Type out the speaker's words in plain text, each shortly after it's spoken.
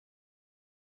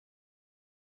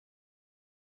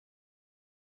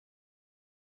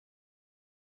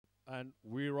and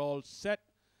we're all set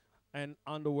and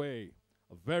underway.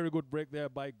 A very good break there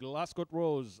by Glasgow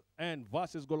Rose, and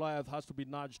versus Goliath has to be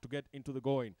nudged to get into the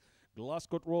going.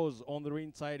 Glasgow Rose on the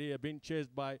inside here, being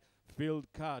chased by Field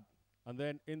Cat. And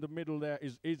then in the middle there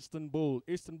is Istanbul.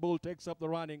 Istanbul takes up the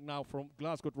running now from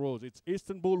Glasgow Rose. It's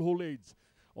Istanbul who leads.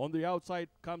 On the outside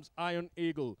comes Iron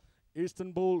Eagle.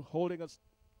 Istanbul holding a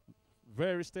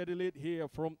very steady lead here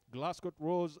from Glasgow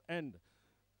Rose, and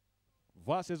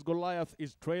versus Goliath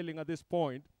is trailing at this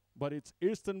point. But it's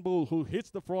Istanbul who hits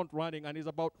the front running and is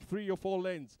about 3 or 4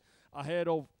 lengths ahead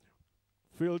of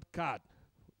Field Cat.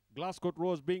 Glasgow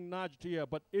Rose being nudged here,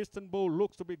 but Istanbul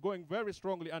looks to be going very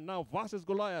strongly. And now versus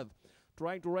Goliath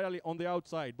trying to rally on the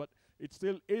outside. But it's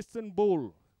still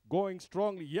Istanbul going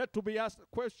strongly. Yet to be asked a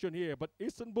question here, but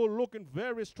Istanbul looking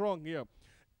very strong here.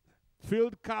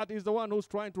 Field Cat is the one who's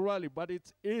trying to rally, but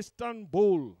it's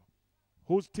Istanbul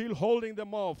who's still holding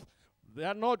them off. They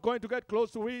are not going to get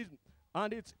close to him.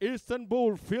 And it's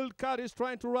Istanbul. Field Cat is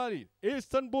trying to rally.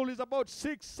 Istanbul is about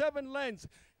 6-7 lengths.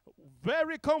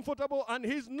 Very comfortable, and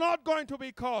he's not going to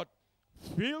be caught.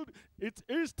 It's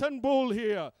Istanbul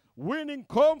here, winning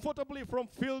comfortably from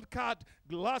Field Cat,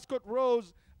 Glasgow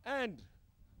Rose, and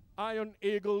Iron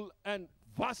Eagle, and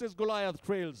versus Goliath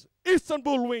trails.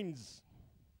 Istanbul wins.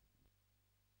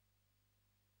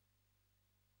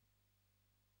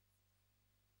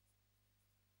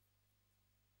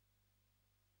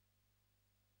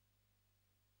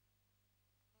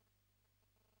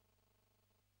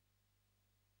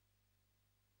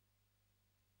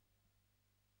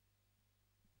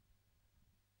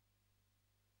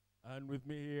 And with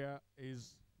me here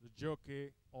is the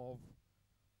jockey of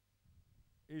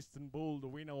Istanbul, the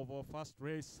winner of our first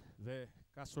race, the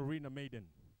Casuarina Maiden.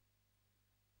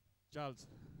 Charles,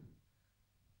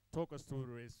 talk us through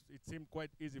the race. It seemed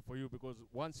quite easy for you because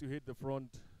once you hit the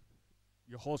front,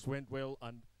 your horse went well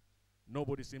and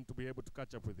nobody seemed to be able to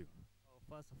catch up with you. Oh,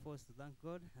 first of all, to thank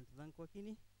God and to thank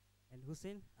Wakini and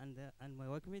Hussein and my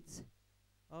workmates.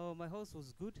 Oh, my horse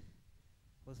was good,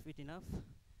 was fit enough.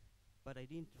 But I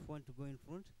didn't want to go in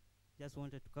front, just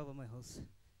wanted to cover my horse.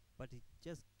 But it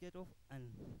just get off and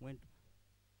went.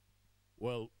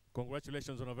 Well,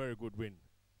 congratulations on a very good win.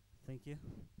 Thank you.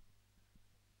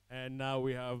 And now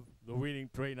we have the winning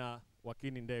trainer,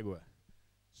 Wakini Ndegwa.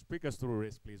 Speak us through the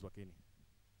race, please, Wakini.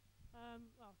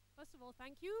 Well, first of all,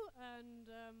 thank you, and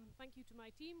thank you to my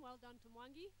team. Well done to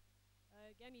Mwangi.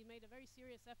 Again, he made a very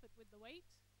serious effort with the weight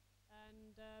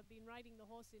and been riding the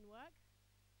horse in work.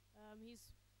 He's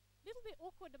little bit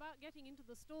awkward about getting into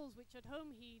the stalls, which at home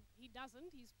he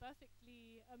doesn't. He's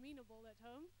perfectly amenable at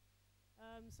home.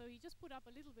 So he just put up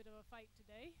a little bit of a fight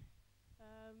today.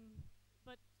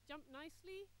 But jumped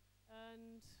nicely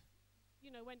and,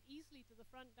 went easily to the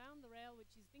front down the rail,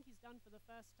 which I think he's done for the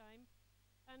first time,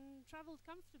 and traveled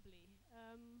comfortably.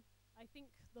 I think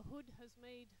the hood has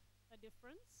made a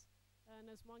difference.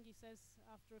 And as Mwangi says,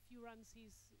 after a few runs,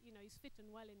 he's fit and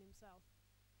well in himself.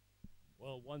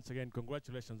 Well, once again,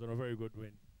 congratulations on a very good win.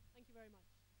 Thank you very much.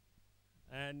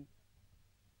 And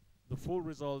the full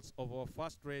results of our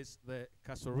first race, the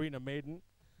Casuarina Maiden.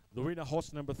 The winner,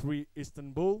 horse number 3,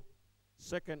 Istanbul.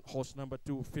 Second, horse number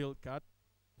 2, Field Cat.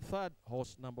 Third,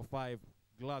 horse number 5,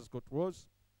 Glasgow Rose.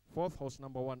 Fourth, horse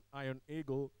number 1, Iron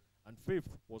Eagle. And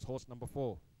fifth was horse number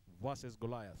 4, versus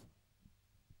Goliath.